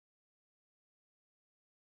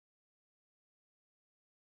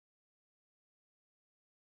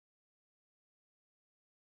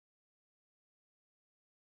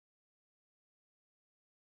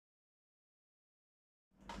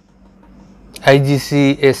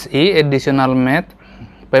Igcse Additional Math,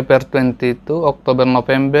 Paper 22,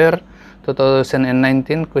 October-November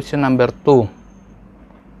 2019, question number 2.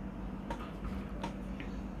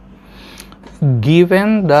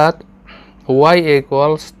 Given that y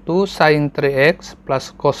equals 2 sin 3x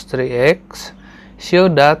plus cos 3x, show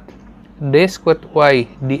that d squared y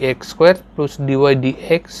dx squared plus dy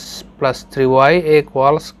dx plus 3y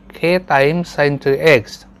equals k times sin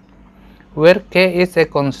 3x, where k is a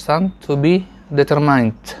constant to be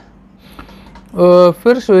determined.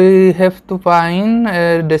 First, we have to find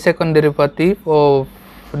the second derivative of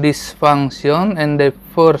this function and the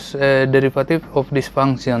first derivative of this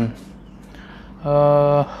function.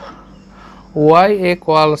 Y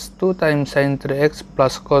equals 2 times sin 3x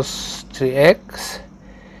plus cos 3x.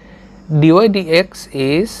 dy dx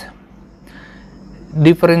is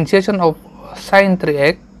differentiation of sin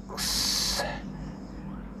 3x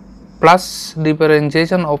plus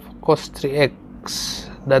differentiation of cos 3x,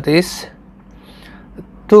 that is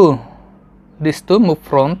 2. These two move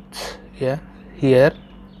front, here.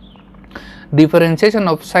 Differentiation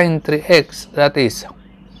of sin 3x, that is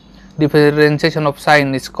differentiation of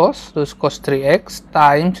sin is cos, so cos 3x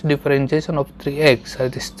times differentiation of 3x,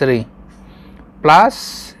 that is 3,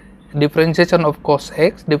 plus differentiation of cos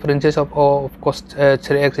x, differentiation of cos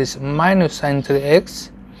 3x is minus sin 3x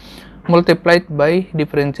multiplied by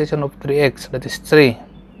differentiation of 3x, that is 3.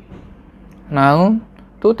 Now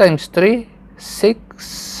 2 times 3,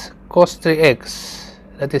 6 cos 3x,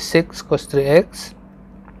 that is 6 cos 3x,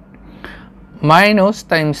 minus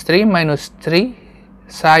times 3 minus 3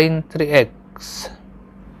 sin 3x.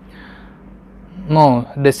 No,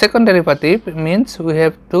 the second derivative means we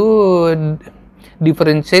have to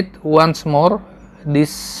differentiate once more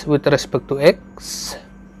this with respect to x.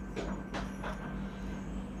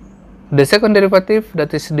 The second derivative,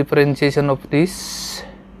 that is differentiation of this,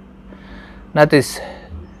 that is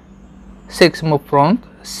 6 move front,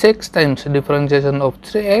 6 times differentiation of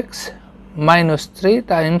 3x minus 3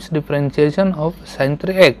 times differentiation of sin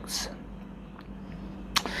 3x.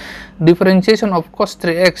 Differentiation of cos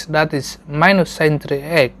 3x, that is minus sin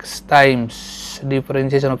 3x times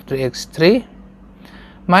differentiation of 3x, 3,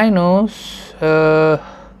 minus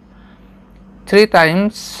 3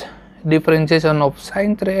 times differentiation of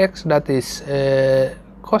sin 3x, that is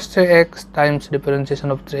cos 3x times differentiation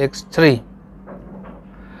of 3x, 3,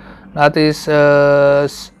 that is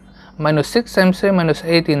minus 6 times 3 minus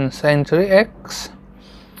 18 sin 3x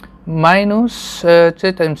minus 3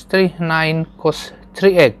 times 3, 9 cos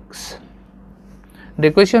 3x.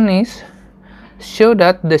 The question is, show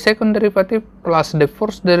that the second derivative plus the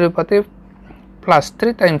first derivative plus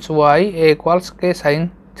 3 times y equals k sin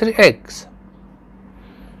 3x.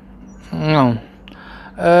 No.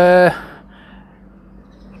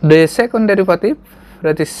 The second derivative,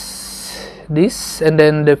 that is this, and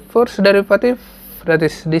then the first derivative, that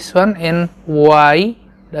is this one, and y,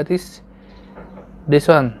 that is this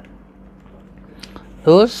one.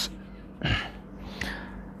 Thus,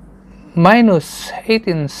 minus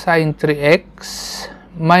 18 sin 3x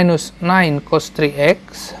minus 9 cos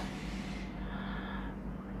 3x,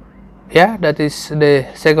 that is the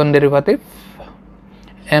second derivative,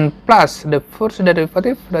 and plus the first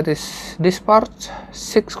derivative, that is this part,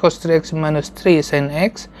 6 cos 3x minus 3 sin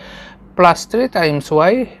x plus 3 times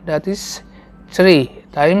y, that is 3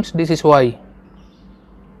 times this is y.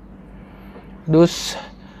 Thus,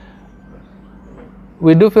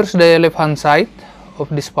 we do first the left hand side of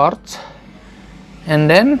this part, and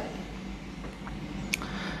then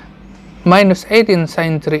minus 18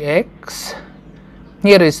 sin 3x,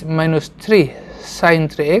 here is minus 3 sin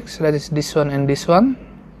 3x, that is this one and this one,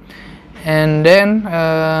 and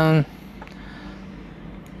then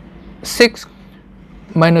 6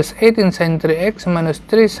 minus 18 sin 3x minus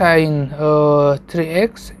 3 sin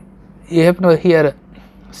 3x, you have no here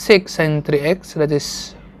 6 sin 3x, that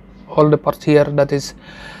is all the parts here, that is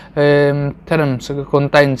terms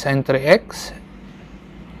contain sin 3x,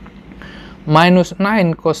 minus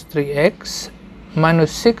 9 cos 3x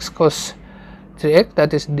minus 6 cos 3x,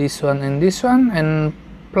 that is this one and this one, and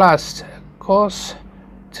plus cos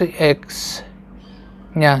 3x,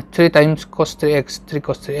 3 times cos 3x, 3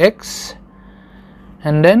 cos 3x,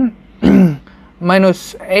 and then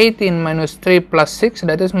minus 18 minus 3 plus 6,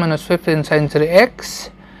 that is minus 15 sin 3x,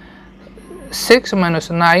 6 minus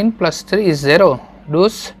 9 plus 3 is 0.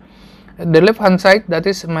 Thus, the left hand side, that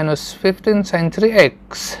is minus 15 sin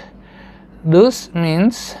 3x. Thus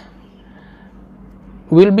means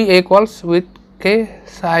will be equals with k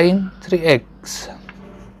sin 3x.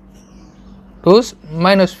 Thus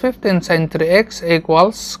minus 15 sin 3x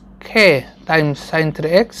equals k times sin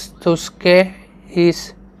 3x. Thus k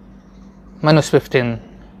is minus 15.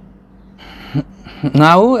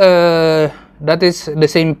 Now that is the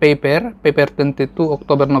same paper 22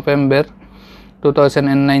 October November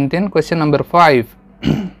 2019. Question number 5.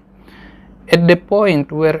 At the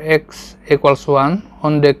point where x equals 1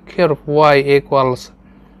 on the curve y equals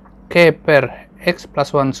k per x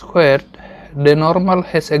plus 1 squared, the normal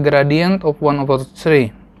has a gradient of 1 over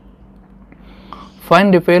 3.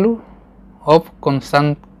 Find the value of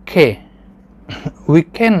constant k. We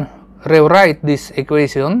can rewrite this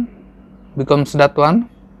equation, becomes that one,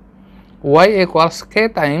 y equals k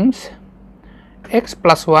times x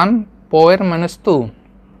plus 1 power minus 2,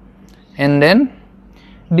 and then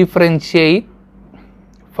differentiate,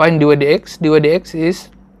 find dy dx. Dy dx is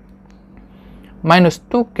minus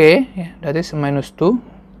 2k, that is minus 2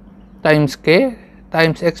 times k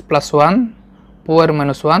times x plus 1 power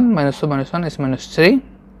minus 1, minus 2 minus 1 is minus 3.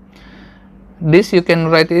 This you can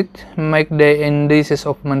write it, make the indices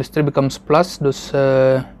of minus 3 becomes plus, thus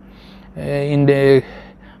in the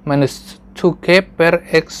minus 2k per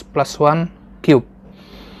x plus 1 cube.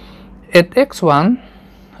 At x1,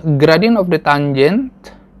 gradient of the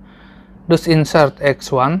tangent, thus insert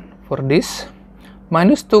x1 for this,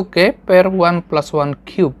 minus 2k per 1 plus 1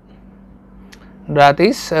 cube, that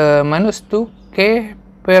is minus 2k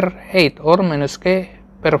per 8 or minus k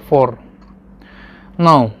per 4.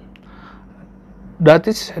 Now, that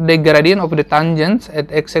is the gradient of the tangents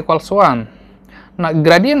at x equals 1. Now,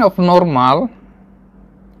 gradient of normal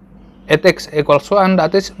at x equals 1,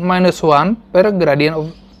 that is minus 1 per gradient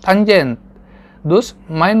of tangent, thus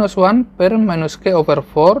minus 1 per minus k over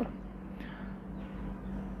 4,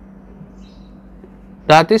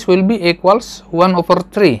 that is will be equals 1 over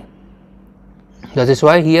 3. That is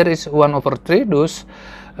why here is 1 over 3, thus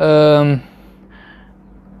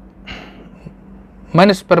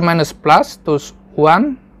minus per minus plus, thus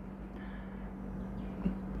 1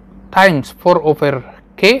 times 4 over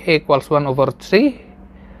k equals 1 over 3,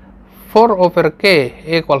 4 over k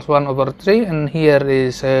equals 1 over 3, and here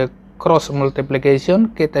is a cross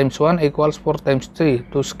multiplication, k times 1 equals 4 times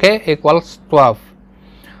 3, thus k equals 12.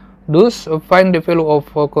 Thus find the value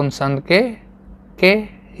of constant k.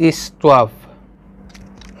 K is 12.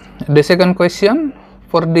 The second question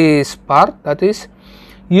for this part, that is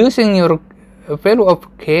using your value of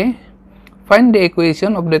k, find the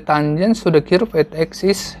equation of the tangents to the curve at x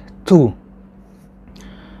is 2.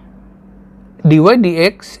 dy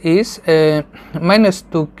dx is minus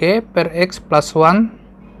 2k per x plus 1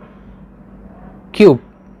 cube.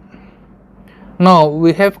 Now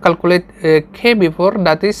we have calculated k before,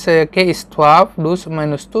 that is k is 12, thus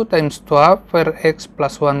minus 2 times 12 per x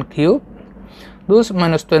plus 1 cube, thus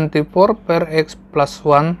minus 24 per x plus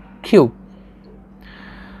 1 cube.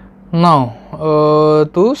 Now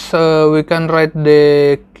thus we can write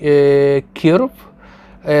the curve,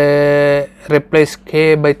 replace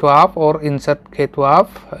k by 12 or insert k12,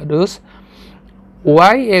 thus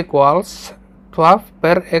y equals 12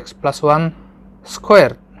 per x plus 1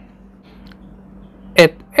 squared.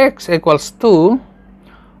 At x equals 2,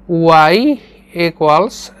 y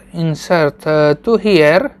equals, insert 2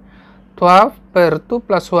 here, 12 per 2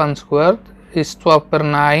 plus 1 squared is 12 per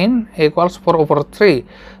 9 equals 4 over 3.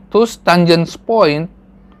 Thus tangent point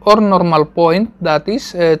or normal point, that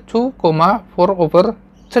is 2, 4 over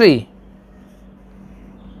 3.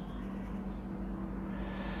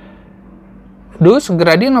 Thus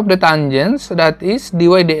gradient of the tangents, that is dy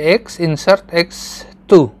dx, insert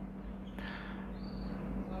x2,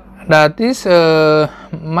 that is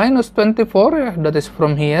minus 24, that is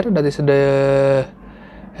from here, that is the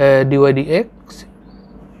dy dx,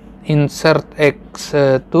 insert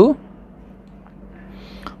x2,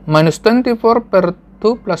 minus 24 per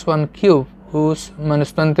 2 plus 1 cube, thus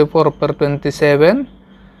minus 24 per 27,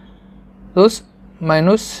 thus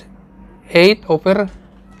minus 8 over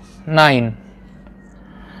 9.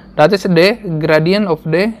 That is the gradient of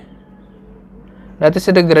the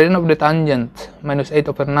tangent, minus 8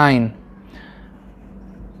 over 9.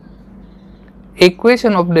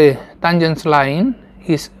 Equation of the tangent line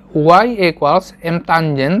is y equals m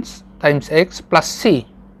tangents times x plus c.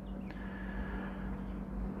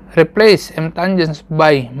 Replace m tangents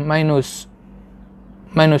by minus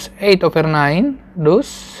 8 over 9,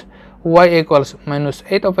 thus y equals minus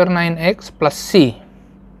 8 over 9x plus c.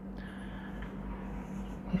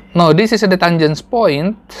 Now this is the tangent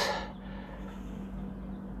point.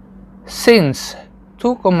 Since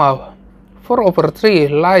 2, 4 over 3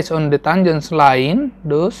 lies on the tangent line,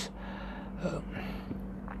 thus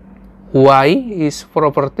y is 4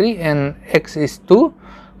 over 3 and x is 2.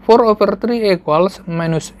 4 over 3 equals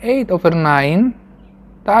minus 8 over 9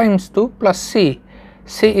 times 2 plus c.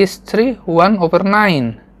 c is 3, 1 over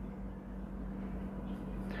 9.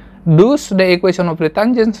 Thus, the equation of the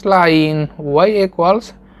tangent line y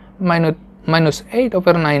equals minus 8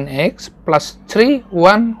 over 9x plus 3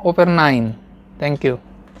 1 over 9. Thank you.